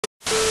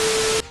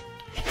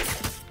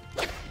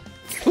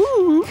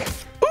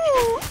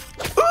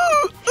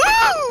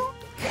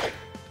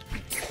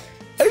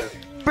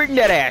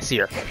Bring that ass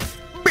here.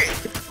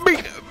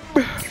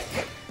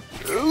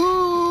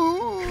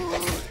 Ooh.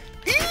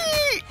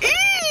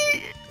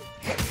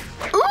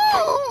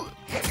 Ooh.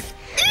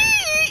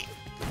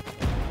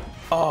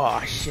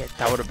 Oh shit,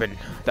 that would have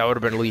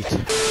been elite.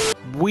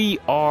 We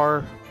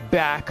are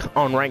back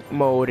on ranked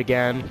mode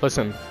again.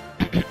 Listen,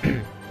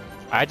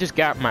 I just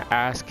got my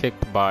ass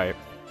kicked by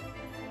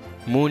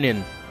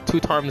Moonin 2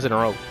 times in a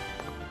row.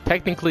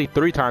 Technically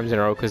 3 times in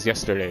a row because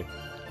yesterday.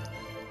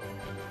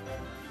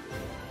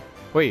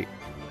 Wait,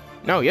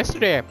 no,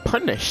 yesterday I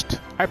punished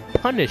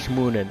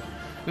Moonin. And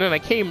then I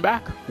came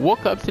back,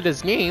 woke up to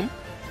this game,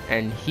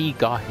 and he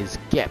got his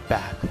get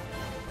back.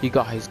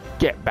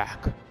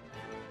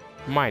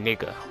 My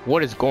nigga,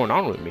 what is going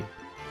on with me?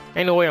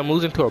 Ain't no way I'm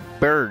losing to a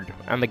bird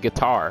and the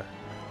guitar.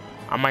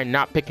 Am I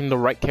not picking the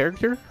right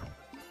character?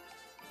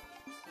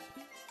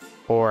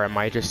 Or am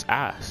I just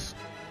ass?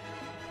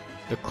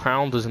 The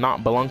crown does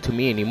not belong to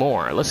me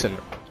anymore. Listen,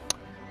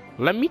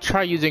 let me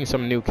try using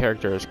some new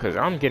characters because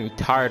I'm getting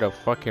tired of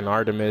fucking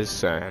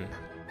Artemis and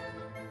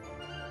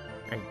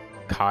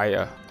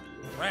Kaya.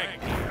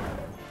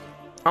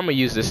 I'm gonna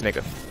use this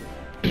nigga.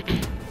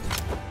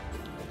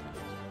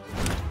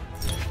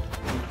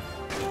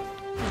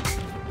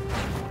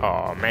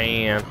 Oh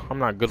man, I'm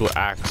not good with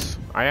axe.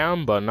 I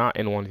am, but not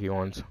in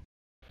 1v1s.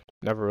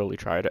 Never really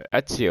tried it.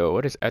 Ezio,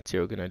 what is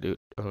Ezio gonna do?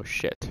 Oh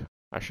shit,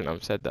 I shouldn't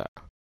have said that.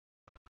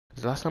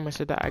 Cause last time I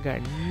said that, I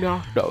got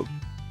knocked out.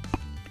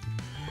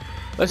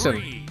 Listen,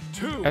 3,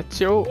 2,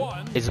 Ezio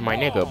 1, is my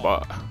nigga,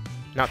 but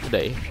not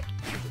today.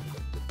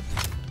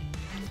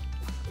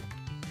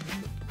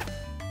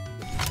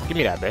 Give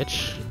me that,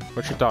 bitch.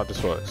 What you thought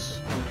this was?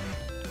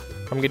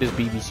 Come get this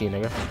BBC,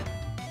 nigga.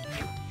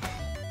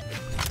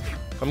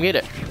 Come get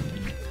it.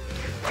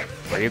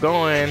 Where you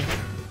going?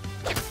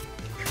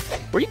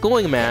 Where you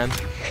going, man?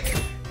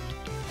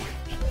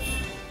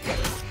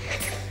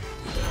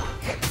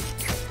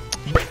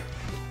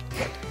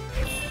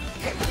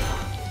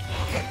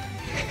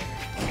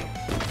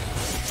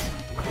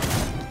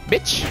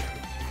 Bitch.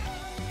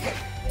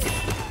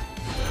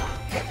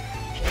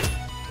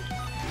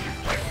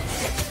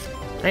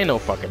 Ain't no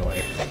fucking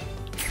way.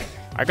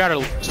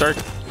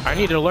 I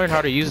need to learn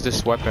how to use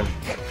this weapon.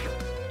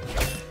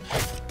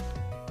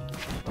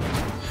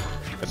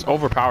 It's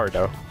overpowered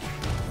though.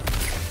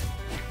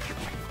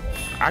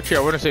 Actually,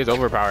 I wouldn't say it's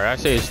overpowered. I'd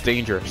say it's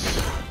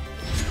dangerous.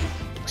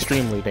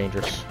 Extremely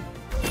dangerous.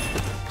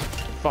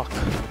 Fuck,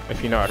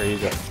 if you know how to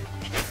use it.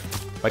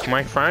 Like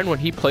my friend, when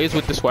he plays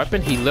with this weapon,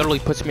 he literally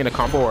puts me in a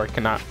combo where I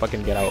cannot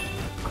fucking get out.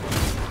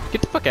 Get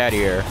the fuck out of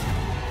here,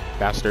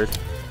 bastard.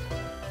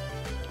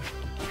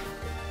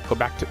 Go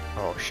back to...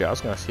 Oh shit, I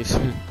was gonna say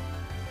some...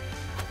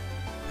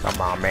 Come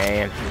on,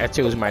 man.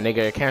 Ezio's my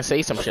nigga. I can't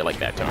say some shit like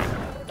that to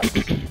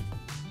him.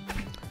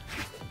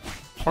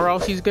 Or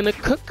else he's gonna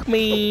cook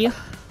me.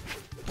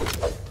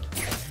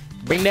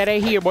 Bring that A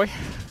here, boy.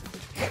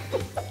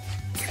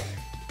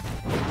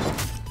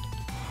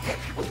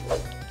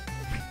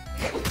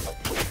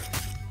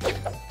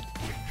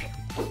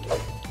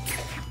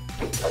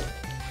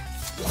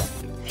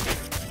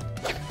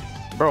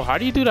 Bro, how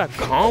do you do that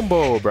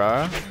combo,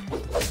 bruh?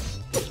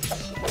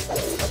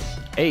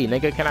 Hey,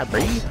 nigga, can I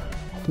breathe?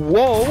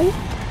 Whoa!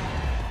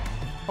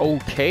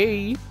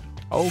 Okay.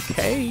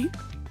 Okay.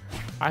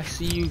 I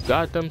see you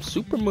got them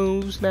super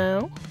moves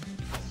now.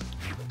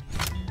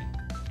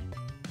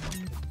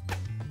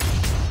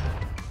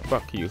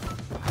 Fuck you,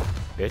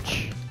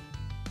 bitch.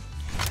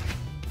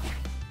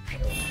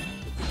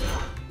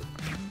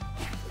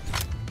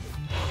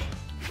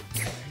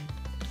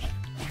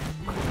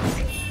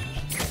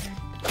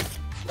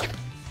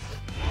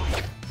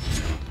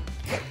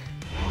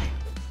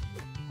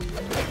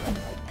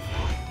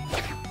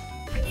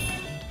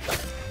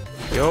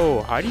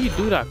 Yo, how do you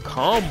do that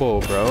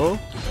combo, bro?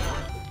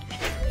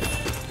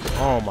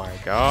 Oh my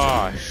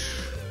gosh.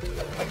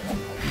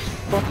 He's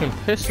fucking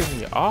pissing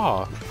me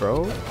off,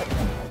 bro.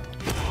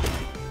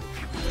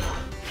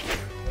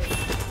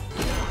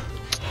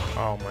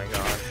 Oh my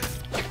gosh.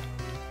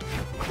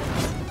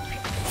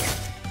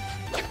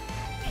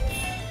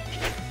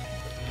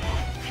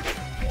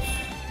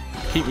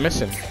 Keep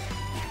missing.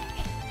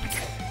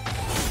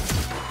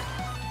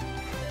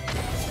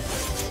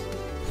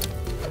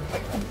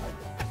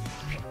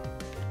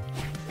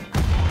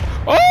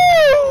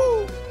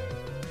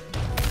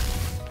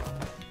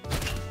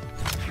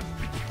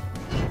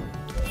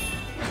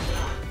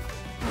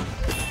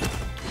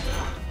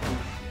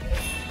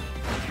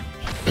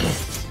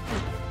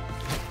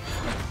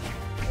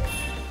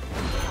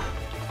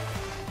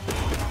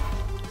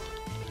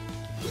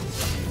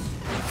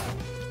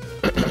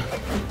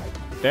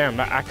 Damn,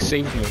 that axe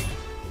saved me.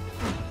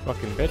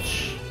 Fucking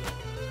bitch.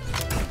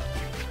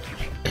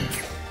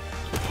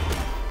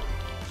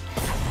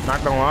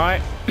 Not gonna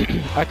lie,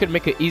 I could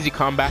make an easy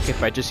comeback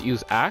if I just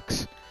use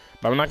axe,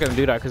 but I'm not gonna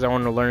do that because I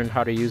want to learn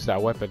how to use that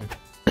weapon.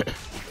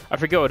 I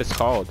forget what it's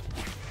called.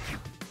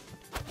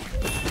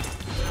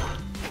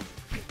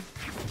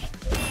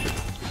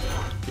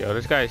 Yo,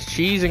 this guy's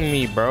cheesing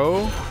me,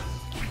 bro.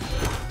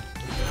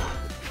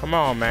 Come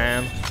on,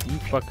 man. You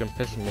fucking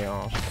pissing me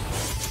off.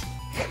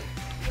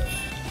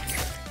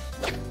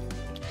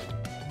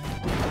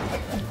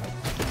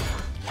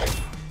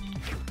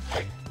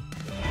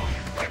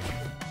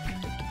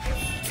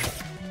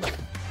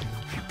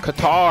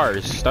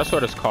 KATARS, that's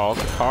what it's called,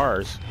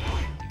 KATARS.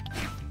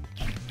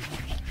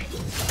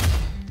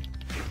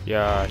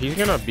 Yeah, he's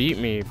gonna beat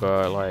me,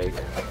 but like,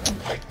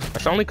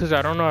 that's only because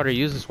I don't know how to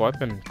use this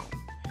weapon.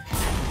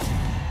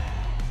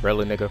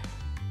 Really, nigga.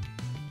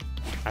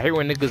 I hate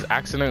when niggas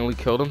accidentally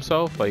killed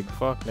himself. Like,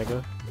 fuck,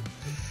 nigga.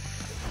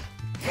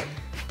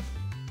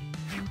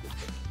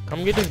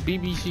 Come get this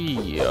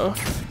BBC, yeah.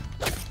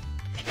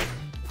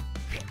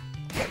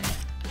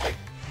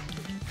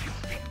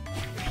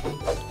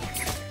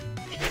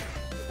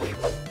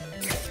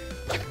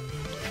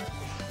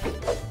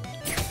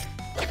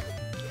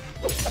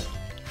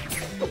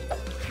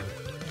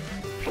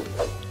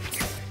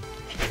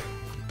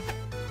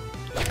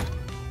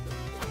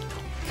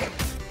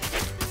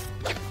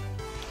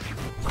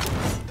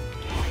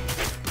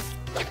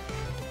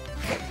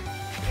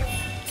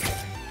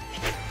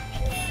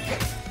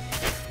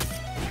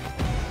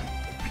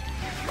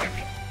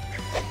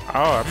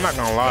 Oh, I'm not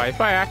gonna lie.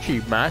 If I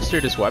actually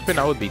mastered this weapon,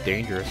 that would be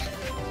dangerous.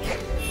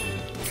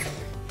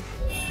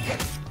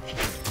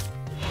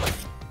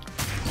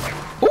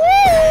 Ooh!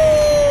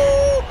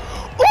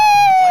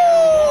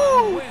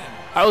 Ooh!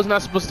 I was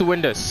not supposed to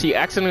win this. He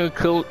accidentally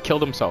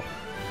killed himself.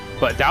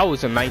 But that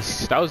was a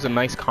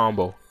nice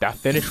combo. That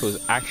finish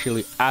was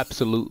actually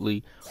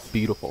absolutely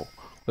beautiful.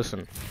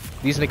 Listen,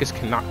 these niggas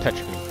cannot touch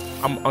me.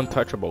 I'm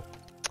untouchable.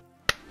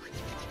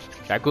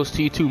 That goes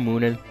to you too,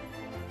 Moonin.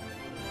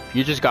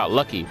 You just got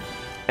lucky.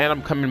 And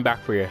I'm coming back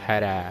for your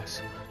head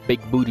ass.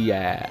 Big booty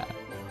ass.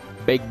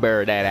 Big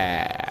bird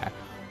ass.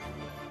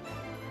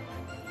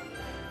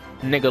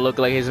 Nigga look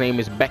like his name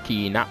is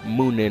Becky, not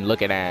Moonin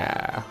looking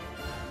at.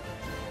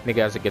 Nigga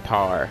has a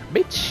guitar.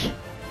 Bitch.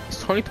 It's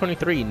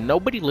 2023.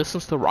 Nobody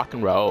listens to rock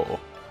and roll.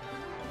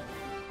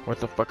 What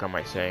the fuck am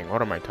I saying?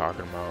 What am I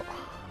talking about?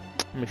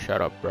 Let me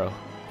shut up, bro.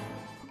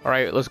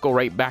 Alright, let's go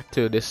right back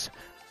to this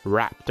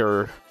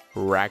Raptor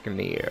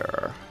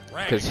Ragnar.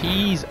 Because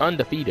he's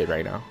undefeated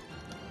right now.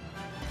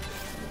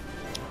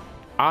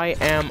 I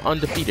am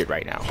undefeated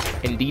right now.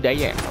 Indeed I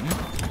am.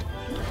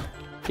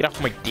 Get off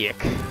my dick.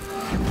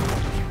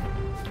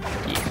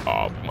 Get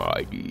off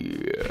my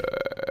dick.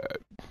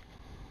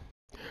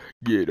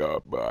 Get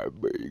off my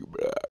big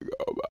black.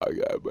 Oh my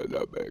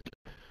god,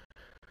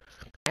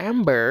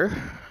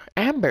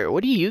 Amber,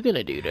 what are you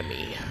gonna do to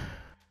me?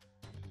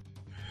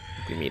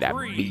 Give me that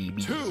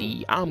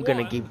BBC. I'm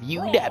gonna give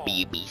you that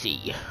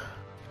BBC.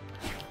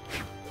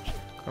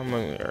 Come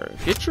on here.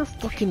 Get your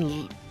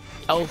fucking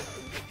elf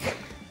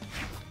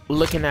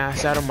looking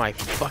ass out of my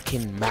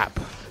fucking map.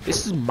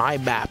 This is my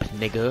map,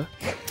 nigga.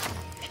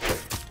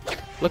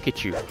 Look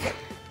at you.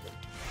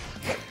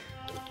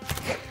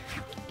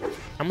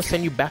 I'm gonna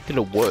send you back to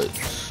the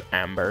woods,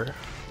 Amber.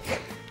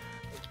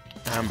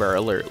 Amber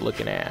alert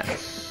looking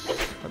ass.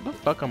 What the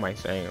fuck am I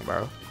saying,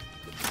 bro?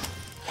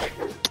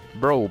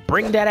 Bro,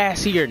 bring that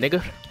ass here,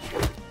 nigga.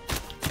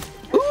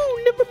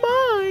 Ooh, never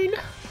mind.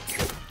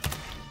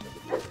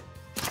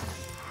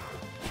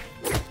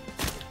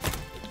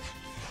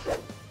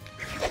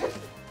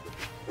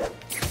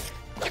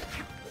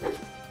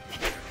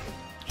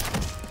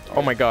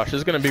 Oh my gosh, this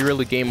is gonna be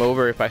really game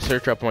over if I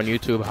search up on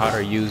YouTube how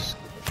to use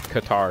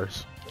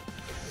KATARS.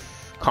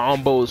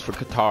 Combos for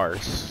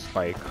KATARS.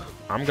 Like,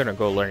 I'm gonna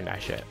go learn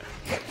that shit.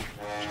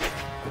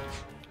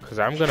 Cause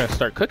I'm gonna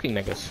start cooking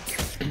niggas.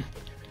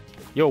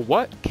 Yo,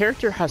 what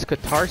character has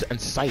KATARS and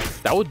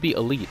Scythe? That would be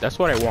elite. That's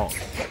what I want.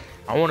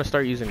 I want to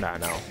start using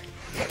that now.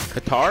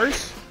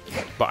 KATARS,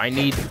 but I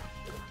need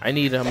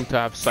him to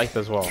have Scythe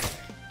as well.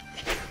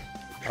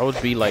 That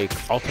would be like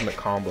ultimate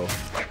combo.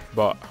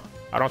 But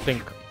I don't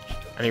think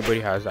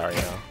anybody has that right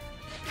now.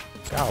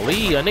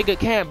 Golly, a nigga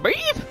can't breathe.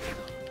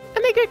 A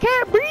nigga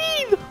can't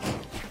breathe.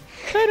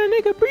 Let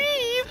a nigga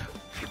breathe.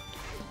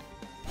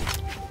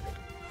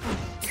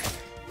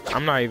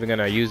 I'm not even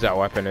gonna use that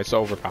weapon. It's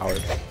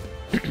overpowered.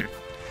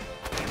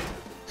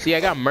 See, I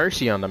got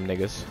mercy on them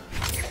niggas.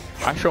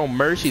 I show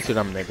mercy to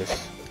them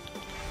niggas.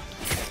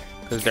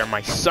 Because they're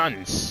my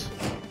sons.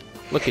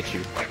 Look at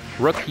you.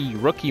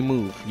 Rookie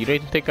move. You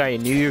didn't think I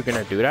knew you were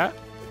gonna do that?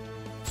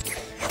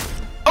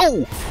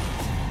 Oh!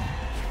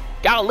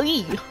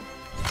 Golly!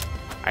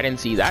 I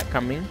didn't see that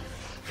coming.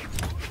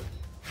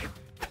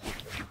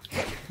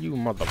 You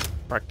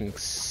motherfucking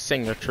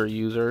signature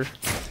user.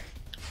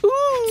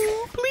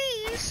 Ooh,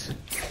 please!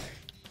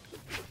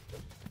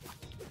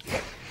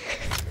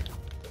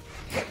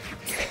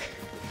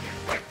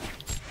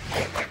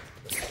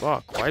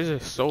 Fuck, why is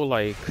it so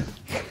like...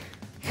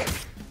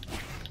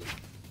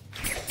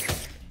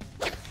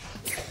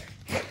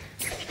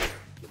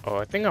 Oh,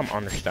 I think I'm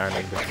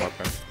understanding this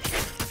weapon.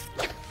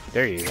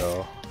 There you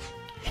go.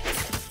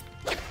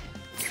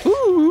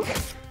 Ooh!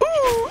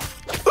 Ooh!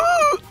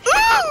 Ooh!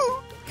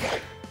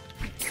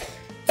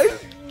 Ooh!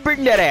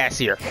 Bring that ass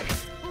here.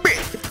 Bring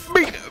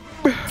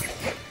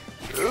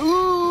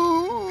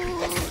Ooh!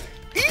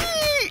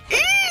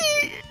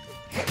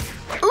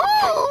 Ooh!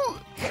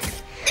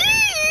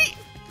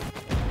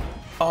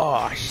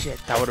 shit,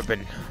 that would have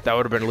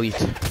been elite.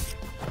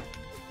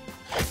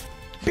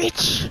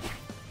 Bitch!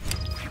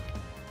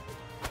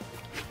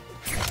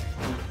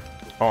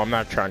 Oh, I'm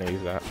not trying to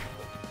use that.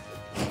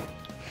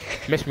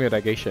 Miss me with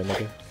that gay shit,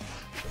 nigga.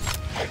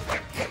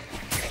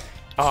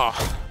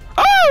 Oh.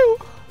 Oh!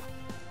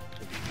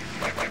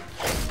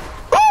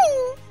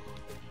 Oh!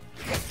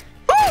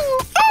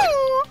 Oh!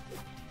 Oh!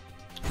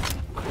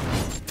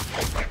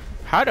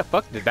 How the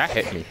fuck did that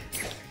hit me?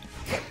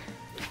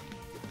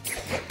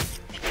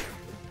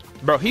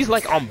 Bro, he's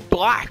like on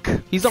black.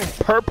 He's on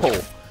purple.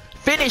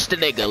 Finish the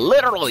nigga,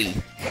 literally.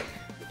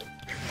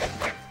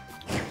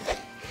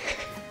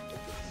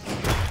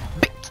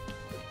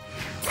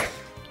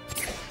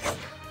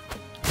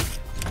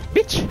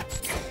 Bitch.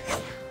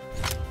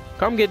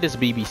 Come get this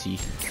BBC.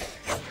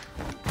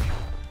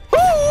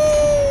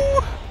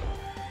 Ooh!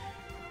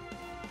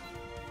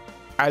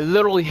 I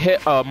literally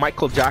hit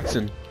Michael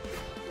Jackson.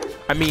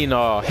 I mean,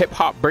 hip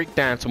hop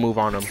breakdance move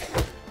on him.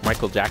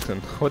 Michael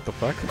Jackson. What the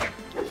fuck?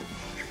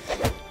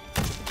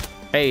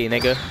 Hey,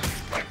 nigga.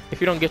 If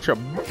you don't get your...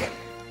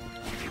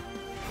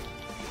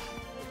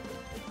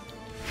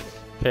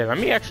 Okay, let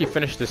me actually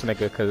finish this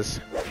nigga,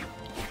 because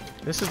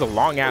this is a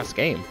long-ass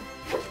game.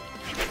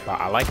 But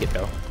I like it,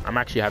 though. I'm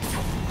actually having...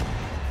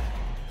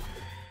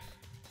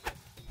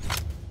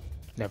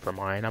 Never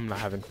mind, I'm not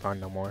having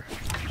fun no more.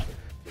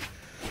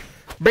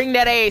 Bring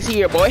that ass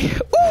here, boy.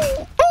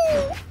 Ooh,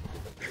 ooh.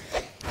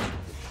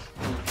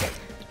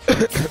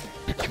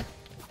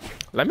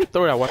 Let me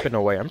throw that weapon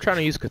away. I'm trying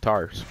to use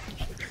KATARS.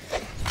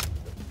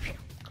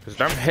 Cause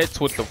them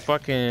hits with the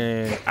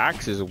fucking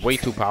axe is way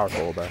too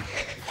powerful, bro.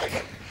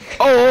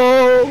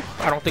 Oh!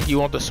 I don't think you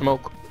want the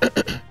smoke.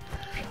 I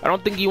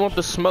don't think you want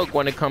the smoke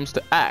when it comes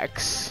to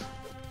axe.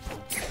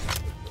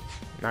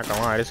 Not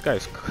gonna lie, this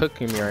guy's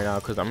cooking me right now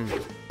because I'm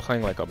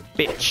playing like a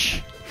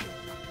bitch.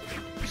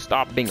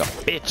 Stop being a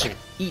bitch and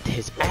eat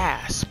his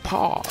ass.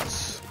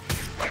 Pause.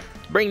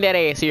 Bring that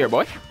ass here,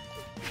 boy.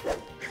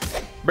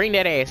 Bring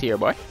that ass here,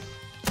 boy.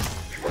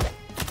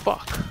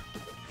 Fuck.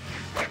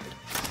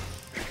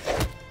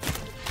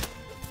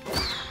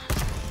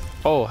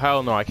 Oh,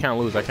 hell no, I can't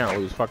lose, I can't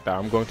lose. Fuck that,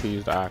 I'm going to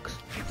use the axe.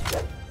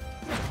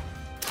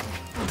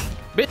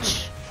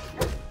 Bitch!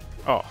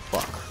 Oh,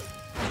 fuck.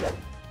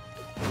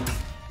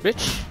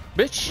 Bitch!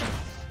 Bitch!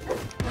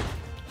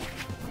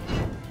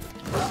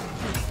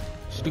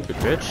 Stupid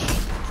bitch.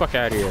 Fuck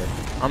out of here.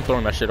 I'm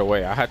throwing that shit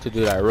away. I had to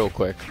do that real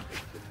quick.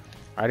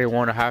 I didn't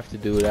want to have to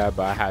do that,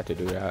 but I had to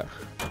do that.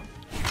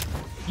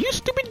 You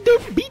stupid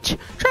dumb bitch!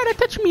 Try to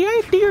touch me,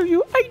 I dare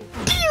you! I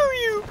dare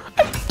you!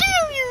 I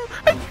dare you!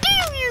 I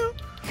dare you!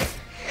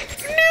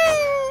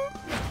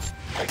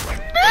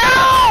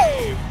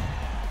 No!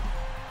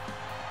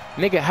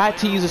 Nigga had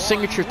to use a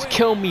signature to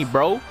kill me,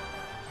 bro.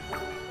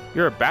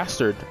 You're a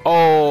bastard.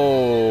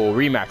 Oh,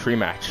 rematch,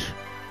 rematch.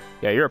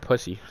 Yeah, you're a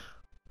pussy.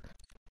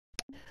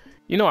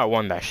 You know I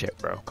won that shit,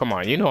 bro. Come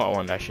on, you know I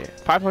won that shit.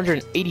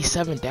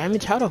 587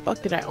 damage? How the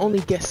fuck did I only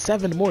get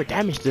 7 more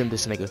damage than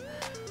this nigga?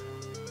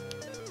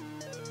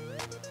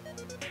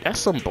 That's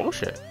some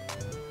bullshit.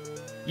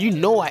 You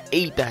know I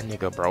ate that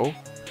nigga, bro.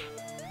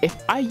 If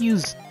I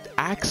used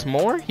axe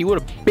more, he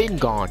would have been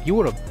gone. He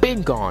would have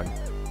been gone.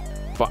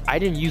 But I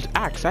didn't use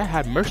axe. I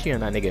had mercy on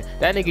that nigga.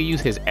 That nigga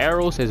used his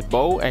arrows, his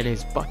bow, and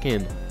his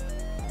fucking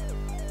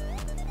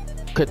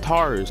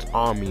KATARS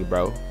on me,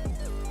 bro.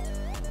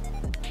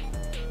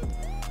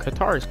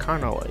 KATARS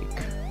kind of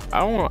like, I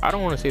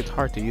don't want to say it's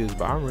hard to use,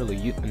 but I'm really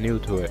new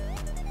to it.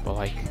 But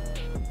like,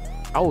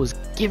 I was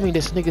giving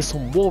this nigga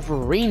some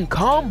Wolverine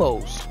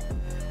combos.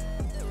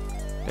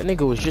 That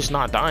nigga was just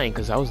not dying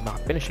because I was not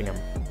finishing him.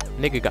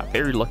 Nigga got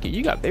very lucky.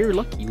 You got very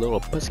lucky, little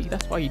pussy.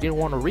 That's why you didn't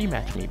want to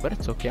rematch me. But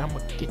it's okay. I'm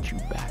gonna get you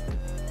back.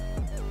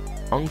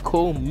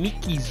 Uncle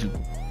Mikizu.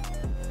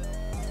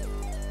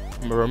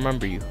 I'm gonna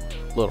remember you,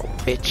 little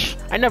bitch.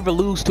 I never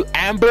lose to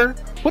Amber.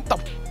 What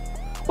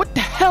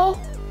the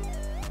hell?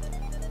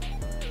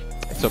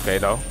 It's okay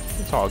though.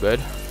 It's all good.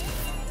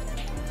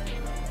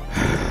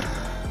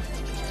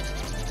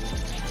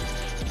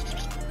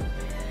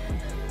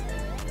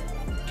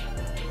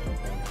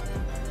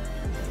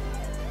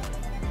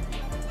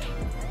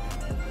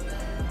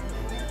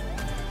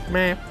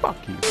 Man, fuck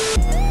you.